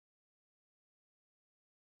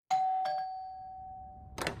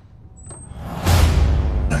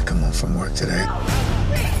home from work today.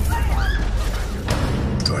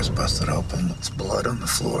 Door's busted open. There's blood on the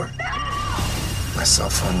floor. My cell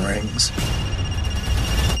phone rings.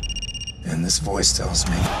 And this voice tells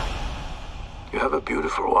me, "You have a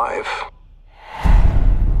beautiful wife."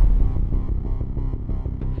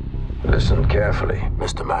 Listen carefully,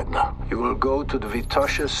 Mr. Magna. You will go to the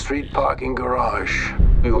Vitosha Street parking garage.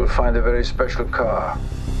 You will find a very special car.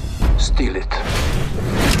 Steal it.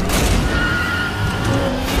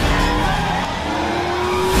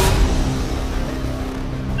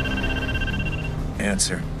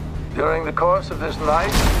 Answer. During the course of this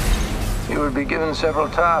night, you will be given several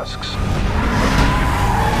tasks.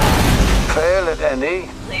 Fail at any.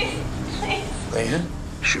 Please. Lena?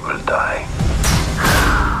 She will die.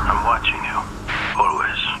 I'm watching you.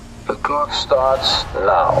 Always. The clock starts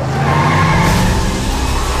now.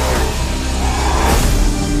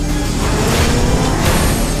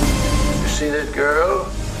 You see that girl?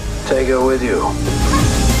 Take her with you.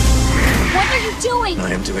 What are you doing?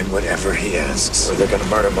 I am doing whatever he asks, or they're gonna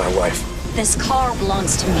murder my wife. This car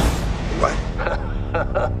belongs to me. What?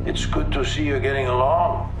 It's good to see you getting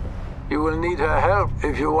along. You will need her help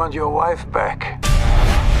if you want your wife back.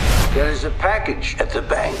 There is a package at the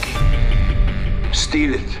bank.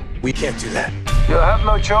 Steal it. We can't do that. You have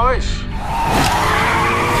no choice.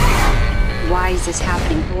 Why is this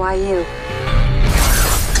happening? Why you?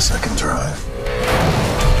 Because I can drive.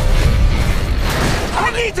 I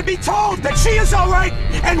need to be told that she is all right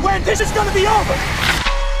and when this is gonna be over.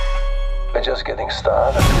 We're just getting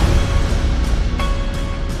started.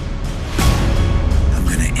 I'm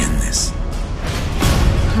gonna end this.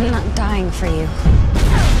 I'm not dying for you.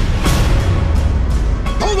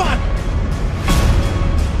 Hold on!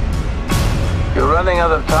 You're running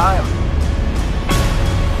out of time.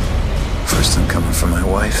 First I'm coming for my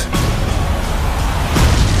wife.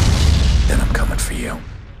 Then I'm coming for you.